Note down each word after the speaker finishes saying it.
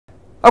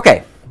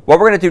Okay, what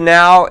we're going to do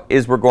now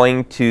is we're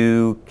going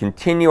to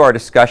continue our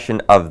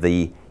discussion of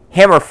the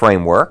HaMeR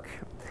framework,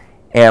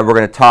 and we're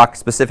going to talk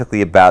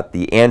specifically about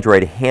the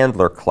Android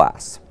handler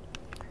class.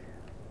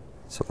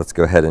 So let's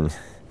go ahead and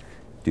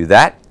do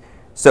that.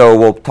 So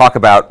we'll talk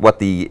about what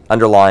the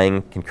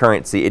underlying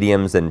concurrency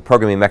idioms and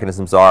programming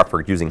mechanisms are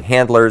for using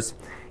handlers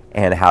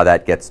and how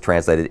that gets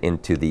translated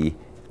into the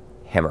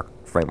HaMeR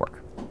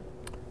framework.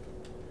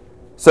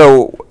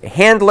 So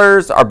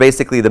handlers are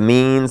basically the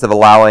means of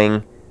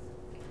allowing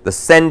the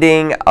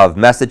sending of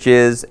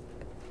messages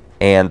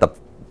and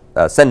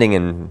the sending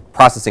and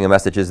processing of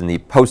messages and the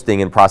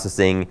posting and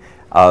processing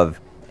of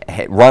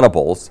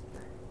runnables.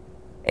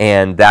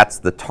 And that's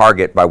the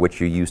target by which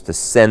you use to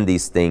send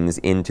these things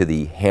into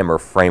the HaMeR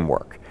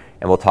framework.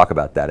 And we'll talk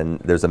about that. And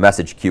there's a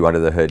message queue under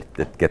the hood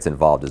that gets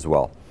involved as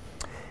well.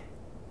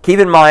 Keep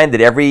in mind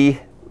that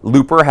every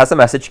looper has a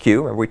message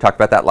queue. Remember, we talked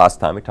about that last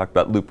time. We talked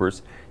about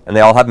loopers. And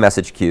they all have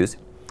message queues.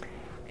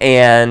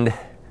 And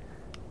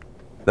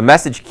the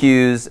message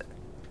queues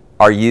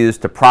are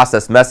used to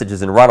process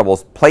messages and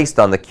runnables placed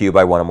on the queue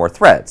by one or more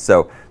threads.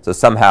 So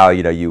somehow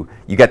you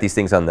get these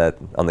things on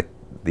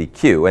the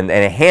queue, and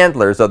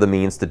handlers are the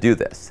means to do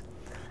this.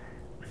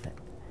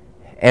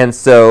 And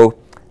so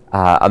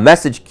a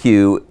message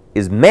queue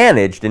is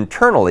managed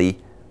internally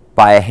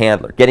by a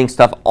handler, getting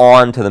stuff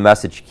onto the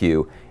message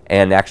queue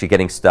and actually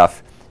getting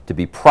stuff to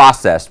be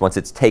processed once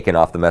it's taken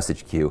off the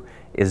message queue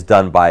is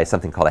done by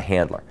something called a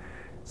handler.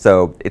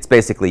 So it's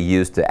basically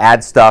used to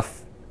add stuff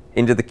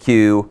into the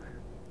queue,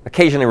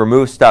 occasionally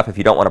remove stuff if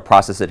you don't want to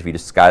process it. If you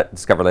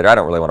discover later, I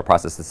don't really want to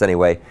process this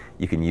anyway,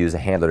 you can use a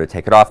handler to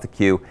take it off the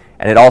queue.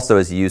 And it also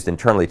is used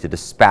internally to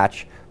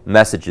dispatch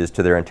messages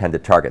to their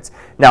intended targets.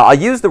 Now, I'll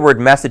use the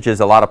word messages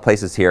a lot of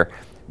places here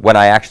when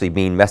I actually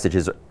mean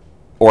messages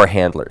or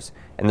handlers.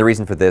 And the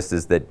reason for this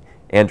is that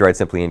Android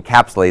simply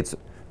encapsulates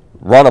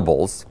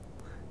runnables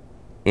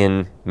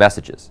in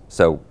messages.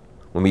 So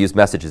when we use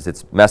messages,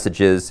 it's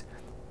messages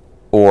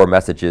or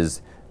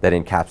messages that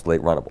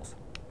encapsulate runnables.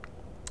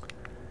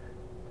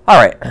 All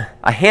right,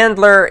 a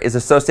handler is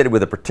associated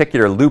with a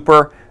particular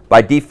looper.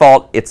 By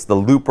default, it's the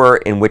looper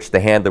in which the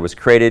handler was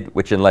created,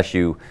 which unless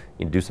you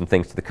do some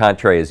things to the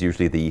contrary is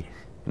usually the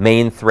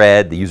main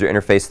thread, the user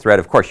interface thread.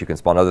 Of course, you can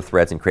spawn other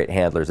threads and create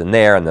handlers in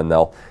there, and then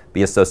they'll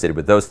be associated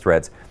with those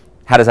threads.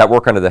 How does that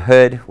work under the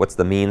hood? What's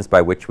the means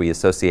by which we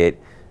associate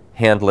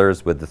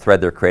handlers with the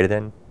thread they're created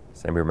in?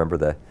 Does anybody remember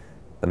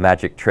the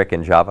magic trick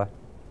in Java,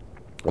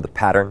 or the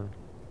pattern?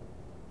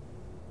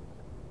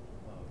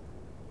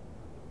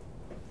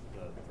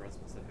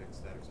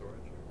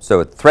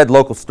 So thread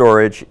local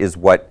storage is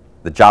what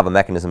the Java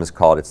mechanism is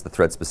called. It's the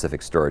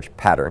thread-specific storage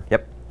pattern.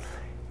 Yep.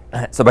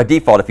 So by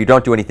default, if you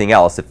don't do anything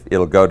else,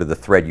 it'll go to the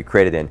thread you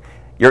created in.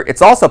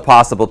 It's also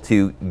possible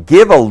to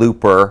give a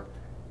looper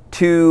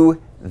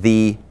to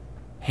the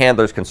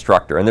handler's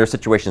constructor. And there are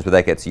situations where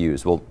that gets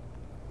used. We'll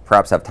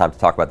perhaps have time to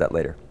talk about that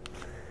later.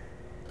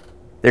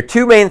 There are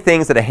two main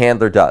things that a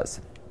handler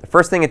does. The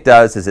first thing it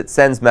does is it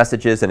sends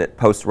messages and it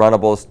posts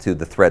runnables to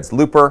the thread's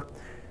looper.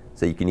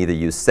 So you can either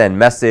use send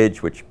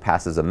message, which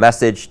passes a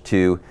message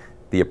to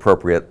the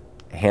appropriate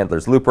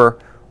handler's looper,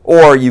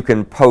 or you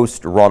can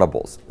post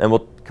runnables. And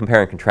we'll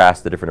compare and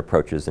contrast the different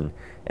approaches and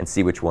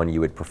see which one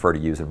you would prefer to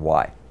use and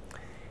why.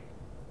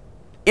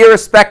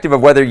 Irrespective of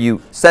whether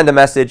you send a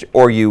message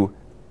or you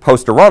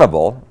post a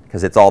runnable,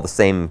 because it's all the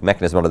same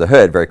mechanism under the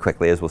hood very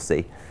quickly, as we'll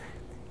see,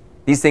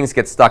 these things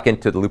get stuck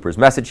into the looper's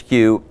message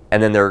queue,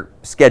 and then they're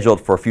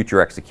scheduled for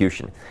future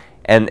execution.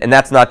 And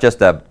that's not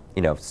just a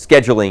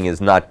scheduling is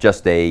not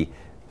just a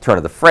turn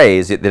of the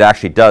phrase. It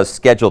actually does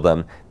schedule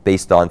them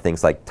based on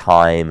things like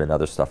time and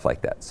other stuff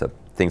like that. So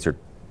things are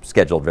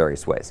scheduled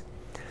various ways.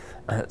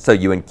 So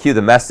you enqueue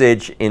the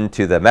message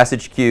into the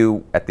message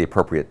queue at the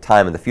appropriate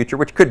time in the future,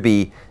 which could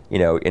be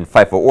in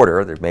FIFO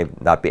order. There may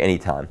not be any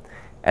time.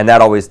 And that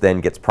always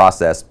then gets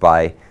processed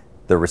by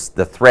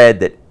the thread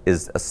that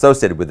is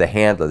associated with the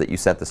handler that you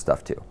sent the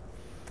stuff to.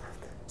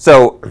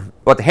 So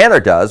what the handler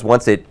does,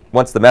 once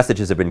the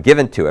messages have been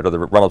given to it, or the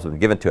runnables have been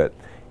given to it,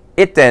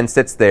 it then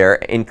sits there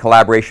in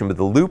collaboration with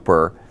the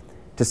looper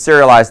to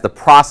serialize the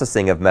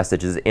processing of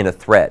messages in a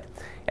thread.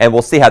 And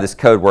we'll see how this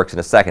code works in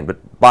a second.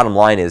 But bottom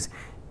line is,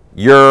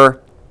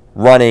 you're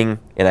running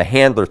in a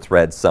handler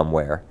thread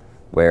somewhere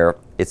where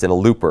it's in a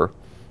looper.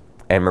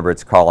 And remember,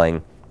 it's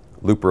calling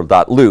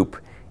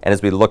looper.loop. And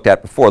as we looked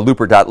at before,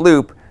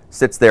 looper.loop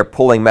sits there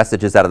pulling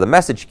messages out of the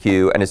message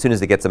queue, and as soon as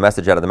it gets a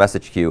message out of the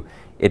message queue,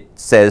 it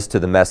says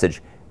to the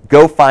message,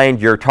 go find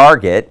your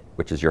target,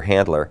 which is your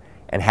handler,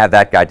 and have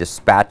that guy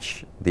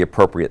dispatch the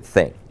appropriate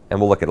thing. And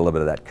we'll look at a little bit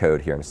of that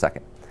code here in a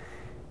second.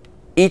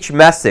 Each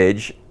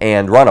message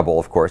and runnable,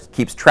 of course,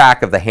 keeps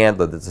track of the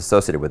handler that's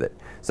associated with it.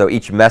 So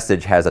each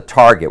message has a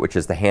target, which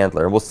is the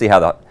handler, and we'll see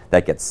how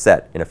that gets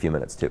set in a few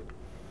minutes too.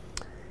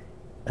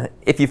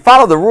 If you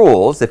follow the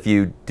rules, if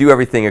you do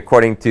everything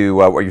according to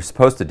what you're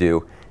supposed to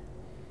do,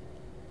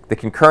 the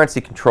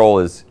concurrency control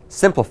is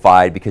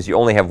simplified because you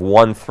only have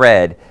one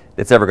thread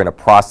that's ever going to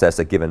process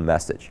a given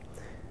message.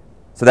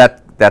 So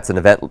that's an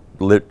event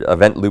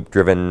loop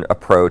driven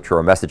approach, or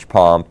a message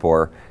pump,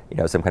 or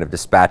some kind of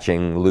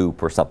dispatching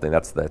loop or something.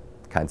 That's the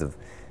kinds of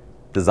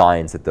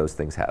designs that those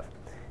things have.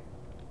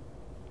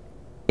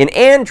 In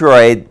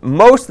Android,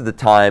 most of the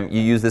time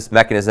you use this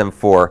mechanism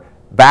for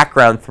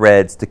background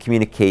threads to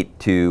communicate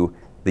to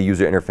the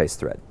user interface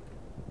thread.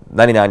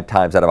 99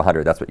 times out of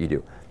 100, that's what you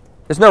do.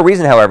 There's no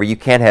reason, however, you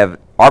can't have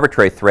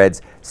arbitrary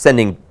threads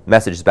sending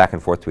messages back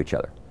and forth to each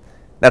other.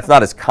 That's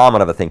not as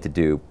common of a thing to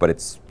do, but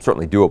it's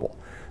certainly doable.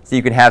 So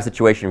you can have a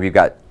situation where you've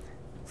got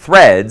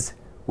threads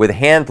with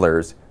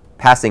handlers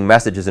passing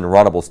messages and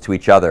runnables to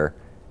each other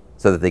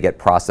so that they get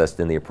processed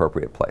in the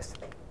appropriate place.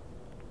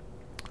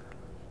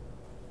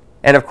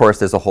 And of course,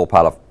 there's a whole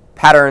pile of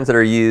patterns that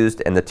are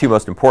used, and the two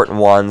most important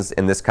ones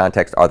in this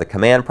context are the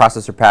command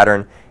processor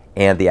pattern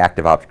and the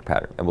active object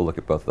pattern, and we'll look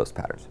at both of those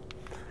patterns.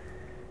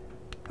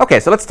 Okay,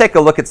 so let's take a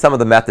look at some of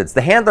the methods.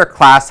 The handler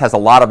class has a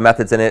lot of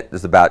methods in it.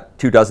 There's about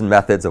 24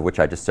 methods, of which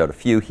I just showed a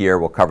few here.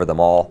 We'll cover them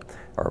all,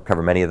 or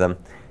cover many of them.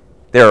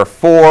 There are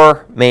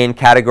 4 main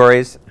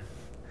categories,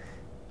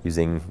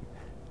 using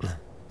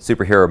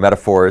superhero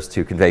metaphors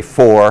to convey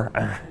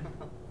 4.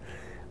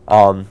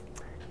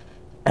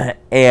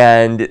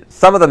 And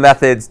some of the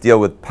methods deal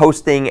with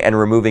posting and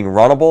removing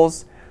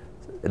runnables.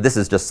 This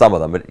is just some of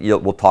them, but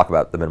we'll talk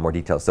about them in more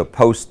detail. So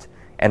post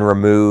and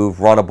remove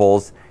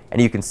runnables,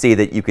 and you can see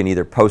that you can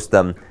either post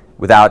them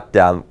without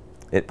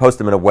post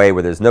them in a way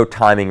where there's no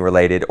timing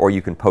related, or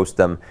you can post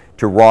them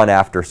to run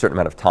after a certain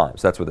amount of time.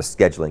 So that's where the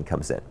scheduling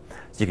comes in.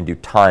 So you can do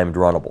timed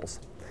runnables.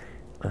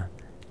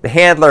 The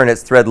handler and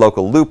its thread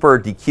local looper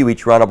dequeue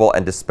each runnable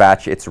and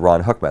dispatch its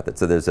run hook method.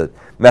 So there's a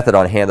method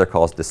on handler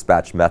called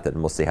dispatch method,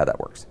 and we'll see how that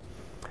works.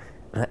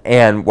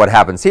 And what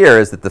happens here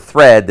is that the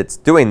thread that's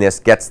doing this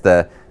gets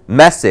the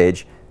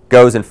message,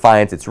 goes and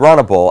finds its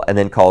runnable, and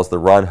then calls the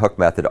run hook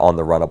method on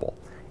the runnable.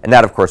 And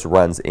that, of course,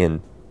 runs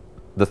in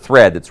the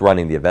thread that's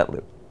running the event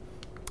loop.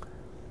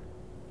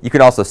 You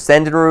can also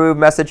send and remove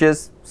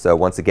messages. So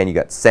once again, you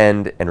got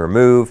send and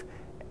remove.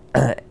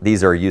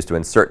 These are used to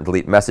insert and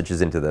delete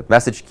messages into the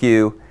message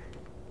queue.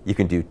 You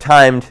can do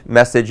timed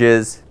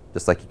messages,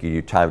 just like you can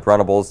do timed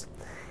runnables.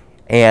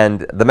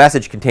 And the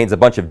message contains a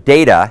bunch of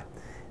data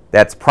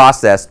that's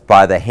processed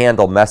by the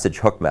handle message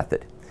hook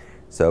method.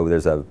 So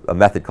there's a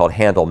method called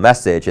handle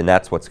message, and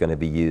that's what's going to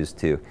be used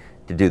to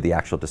do the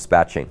actual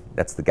dispatching.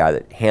 That's the guy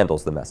that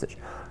handles the message.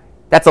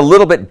 That's a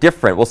little bit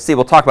different. We'll see.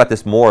 We'll talk about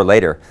this more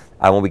later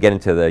when we get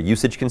into the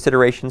usage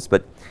considerations.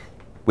 But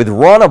with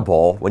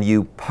runnable, when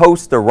you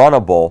post a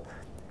runnable,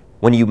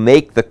 when you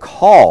make the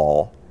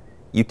call,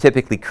 you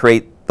typically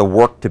create the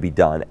work to be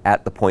done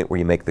at the point where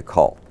you make the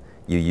call.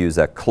 You use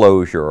a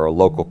closure or a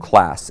local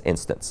class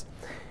instance.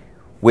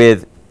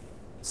 With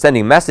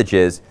sending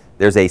messages,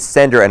 there's a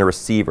sender and a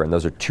receiver, and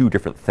those are 2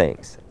 different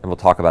things. And we'll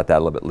talk about that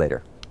a little bit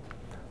later.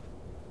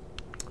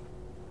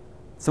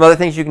 Some other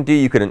things you can do,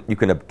 you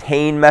can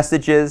obtain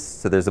messages.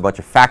 So there's a bunch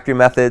of factory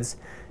methods.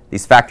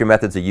 These factory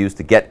methods are used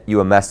to get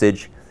you a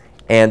message.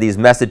 And these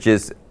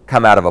messages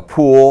come out of a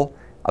pool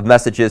of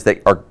messages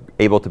that are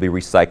able to be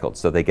recycled.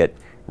 So they get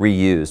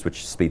reused,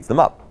 which speeds them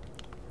up.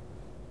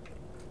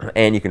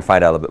 And you can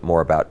find out a little bit more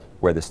about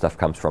where this stuff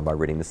comes from by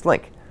reading this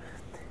link.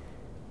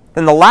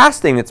 Then the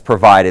last thing that's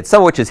provided,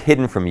 some of which is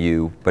hidden from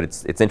you, but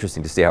it's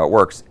interesting to see how it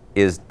works,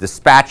 is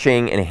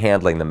dispatching and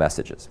handling the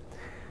messages.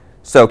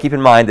 So keep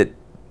in mind that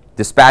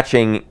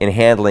dispatching and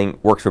handling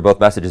works for both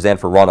messages and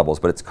for runnables,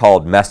 but it's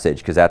called message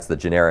because that's the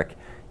generic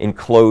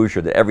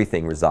enclosure that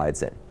everything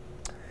resides in.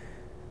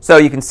 So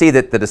you can see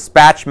that the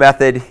dispatch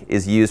method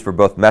is used for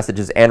both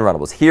messages and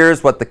runnables.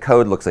 Here's what the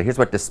code looks like. Here's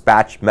what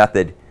dispatch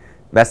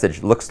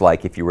message looks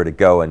like if you were to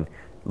go and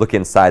look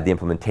inside the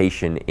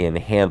implementation in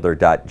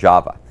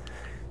handler.java.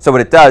 So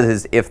what it does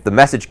is if the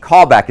message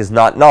callback is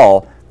not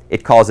null,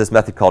 it calls this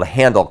method called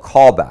handle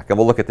callback. And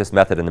we'll look at this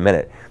method in a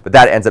minute. But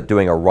that ends up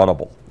doing a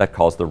runnable. That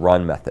calls the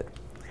run method.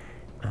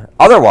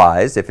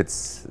 Otherwise, if it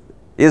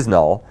is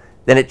null,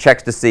 then it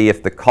checks to see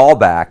if the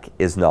callback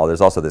is null. There's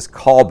also this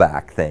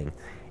callback thing.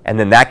 And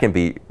then that can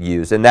be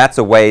used. And that's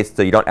a way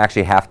so you don't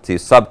actually have to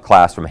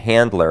subclass from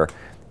handler.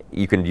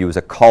 You can use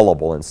a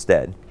callable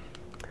instead.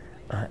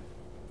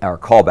 Or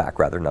callback,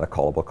 rather, not a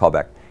callable,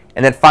 callback.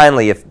 And then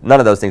finally, if none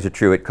of those things are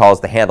true, it calls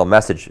the handle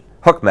message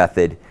hook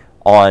method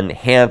on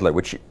handler,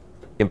 which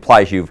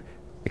implies you've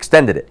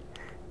extended it.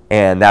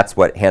 And that's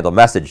what handle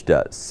message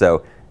does.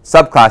 So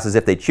subclasses,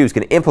 if they choose,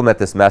 can implement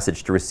this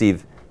message to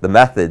receive the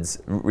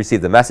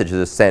messages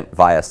as sent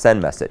via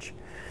send message.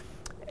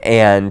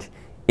 And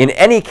in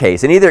any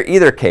case, in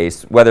either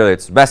case, whether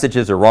it's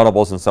messages or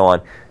runnables and so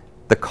on,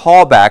 the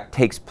callback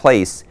takes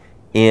place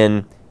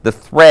in the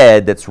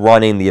thread that's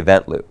running the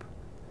event loop.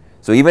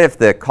 So even if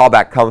the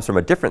callback comes from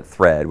a different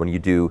thread, when you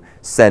do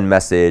send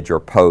message or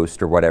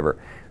post or whatever,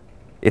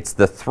 it's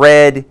the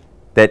thread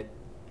that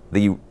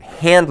the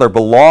handler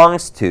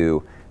belongs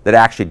to that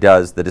actually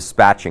does the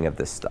dispatching of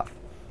this stuff.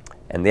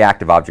 And the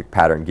active object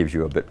pattern gives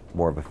you a bit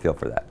more of a feel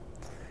for that.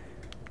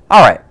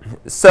 All right,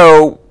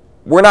 so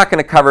we're not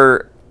going to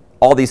cover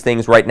all these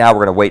things right now.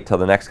 We're going to wait till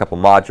the next couple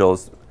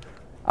modules.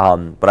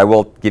 but I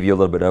will give you a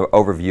little bit of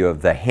overview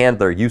of the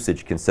handler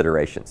usage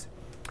considerations.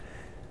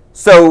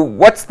 So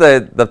what's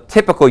the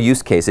typical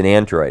use case in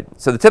Android?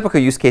 So the typical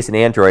use case in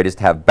Android is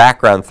to have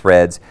background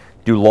threads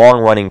do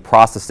long-running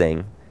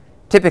processing,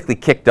 typically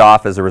kicked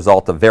off as a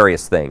result of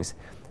various things,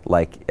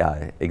 like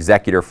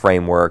executor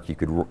framework. You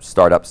could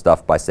start up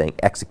stuff by saying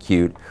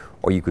execute,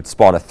 or you could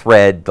spawn a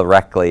thread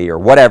directly, or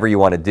whatever you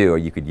want to do, or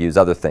you could use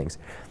other things.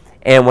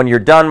 And when you're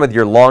done with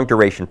your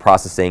long-duration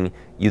processing,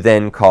 you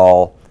then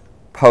call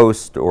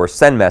post or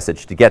send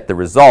message to get the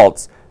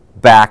results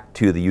back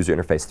to the user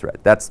interface thread.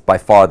 That's by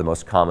far the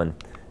most common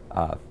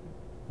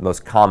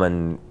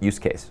use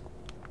case.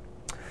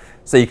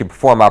 So you can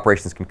perform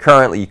operations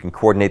concurrently. You can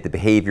coordinate the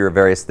behavior of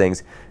various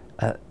things.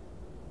 The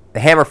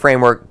HaMeR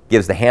framework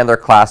gives the handler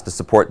class to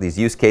support these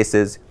use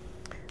cases.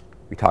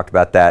 We talked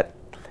about that.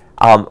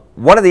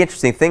 One of the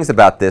interesting things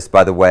about this,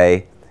 by the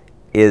way,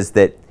 is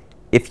that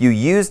if you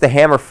use the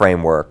HaMeR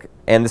framework,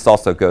 and this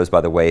also goes,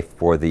 by the way,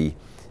 for the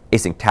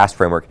async task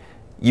framework,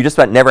 you just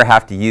about never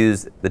have to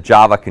use the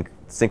Java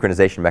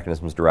synchronization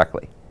mechanisms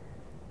directly.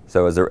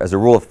 So as a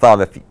rule of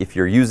thumb, if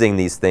you're using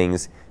these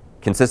things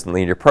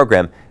consistently in your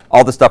program,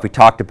 all the stuff we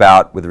talked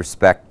about with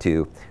respect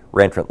to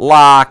reentrant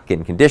lock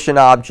and condition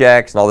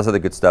objects and all this other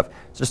good stuff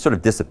just sort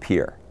of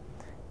disappear,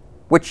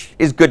 which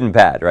is good and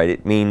bad, right?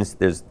 It means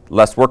there's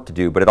less work to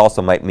do, but it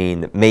also might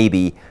mean that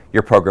maybe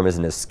your program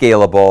isn't as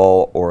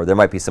scalable, or there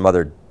might be some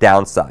other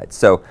downsides.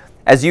 So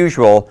as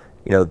usual,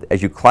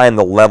 as you climb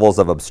the levels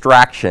of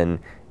abstraction,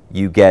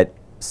 you get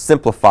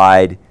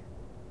simplified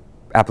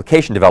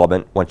application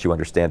development once you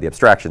understand the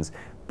abstractions,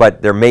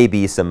 but there may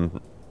be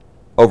some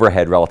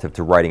overhead relative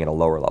to writing at a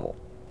lower level.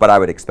 But I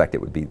would expect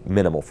it would be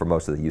minimal for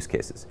most of the use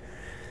cases.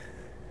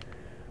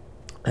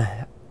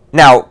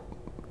 Now,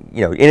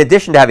 in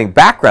addition to having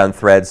background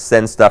threads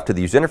send stuff to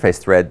the user interface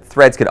thread,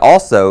 threads can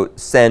also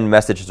send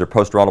messages or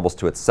post runnables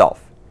to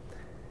itself.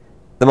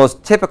 The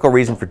most typical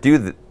reason for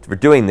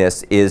doing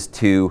this is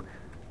to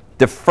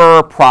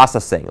defer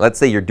processing. Let's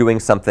say you're doing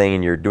something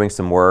and you're doing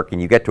some work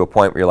and you get to a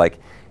point where you're like,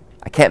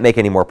 I can't make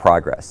any more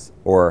progress,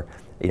 or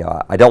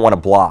I don't want to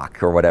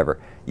block, or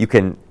whatever. You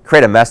can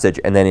create a message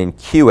and then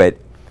enqueue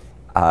it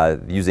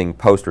using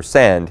post or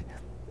send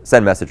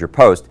message or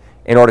post,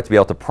 in order to be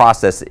able to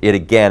process it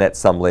again at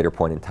some later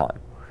point in time.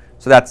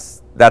 So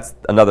that's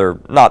another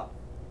not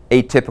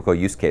atypical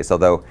use case,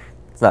 although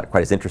it's not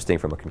quite as interesting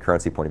from a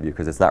concurrency point of view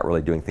because it's not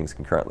really doing things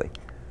concurrently.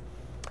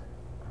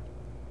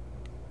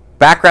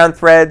 Background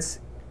threads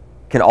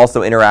can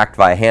also interact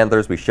via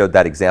handlers. We showed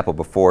that example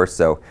before,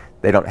 so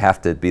they don't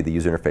have to be the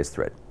user interface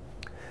thread.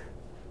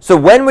 So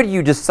when would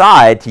you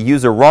decide to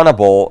use a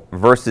runnable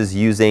versus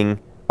using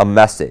a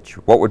message?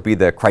 What would be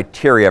the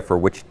criteria for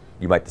which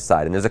you might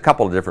decide? And there's a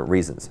couple of different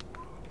reasons.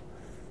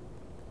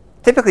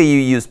 Typically, you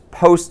use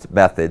post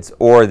methods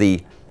or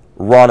the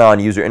run on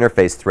user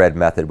interface thread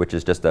method, which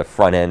is just a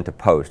front end to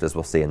post, as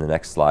we'll see in the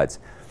next slides.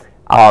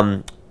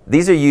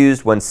 These are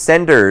used when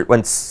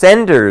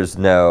senders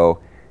know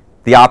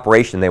the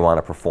operation they want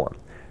to perform.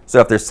 So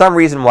if there's some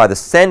reason why the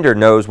sender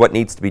knows what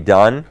needs to be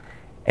done,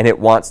 and it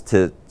wants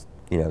to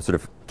sort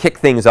of kick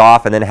things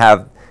off and then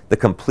have the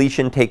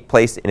completion take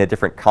place in a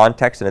different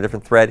context, in a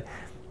different thread,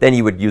 then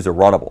you would use a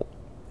runnable.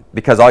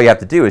 Because all you have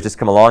to do is just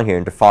come along here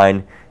and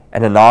define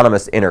an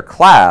anonymous inner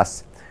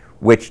class,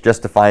 which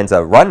just defines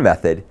a run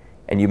method,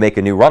 and you make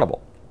a new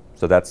runnable.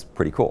 So that's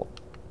pretty cool.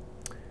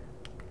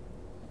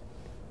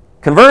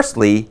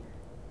 Conversely,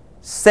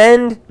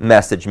 send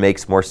message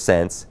makes more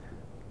sense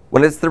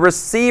when it's the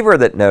receiver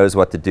that knows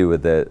what to do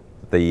with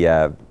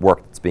the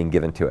work that's being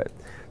given to it.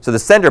 So the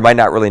sender might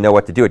not really know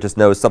what to do. It just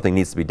knows something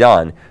needs to be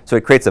done. So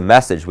it creates a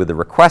message with a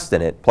request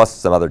in it, plus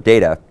some other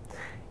data,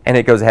 and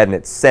it goes ahead and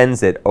it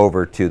sends it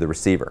over to the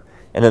receiver.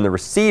 And then the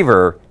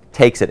receiver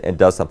takes it and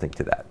does something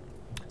to that.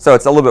 So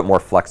it's a little bit more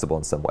flexible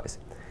in some ways.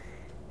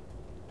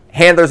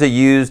 Handlers are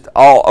used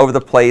all over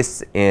the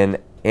place in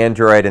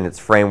Android and its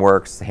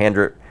frameworks.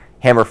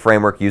 HaMeR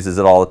framework uses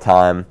it all the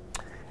time,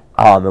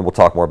 and we'll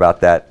talk more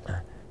about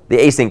that. The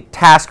async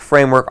task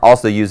framework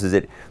also uses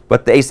it,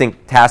 but the async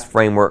task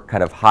framework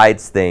kind of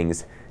hides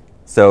things,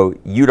 so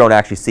you don't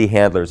actually see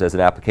handlers as an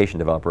application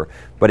developer.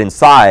 But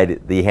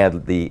inside the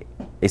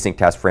async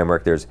task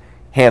framework, there's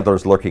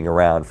handlers lurking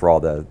around for all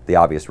the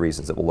obvious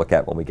reasons that we'll look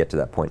at when we get to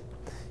that point.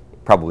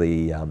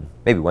 Probably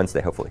maybe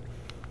Wednesday, hopefully.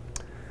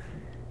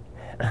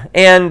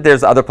 And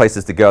there's other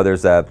places to go.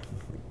 There's a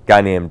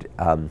guy named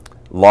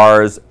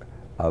Lars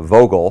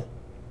Vogel,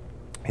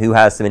 who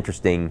has some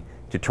interesting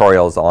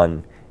tutorials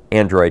on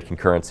Android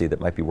concurrency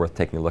that might be worth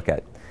taking a look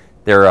at.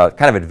 They're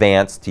kind of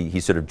advanced. He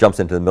sort of jumps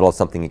into the middle of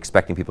something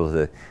expecting people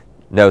to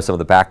know some of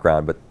the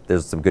background, but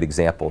there's some good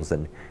examples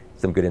and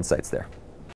some good insights there.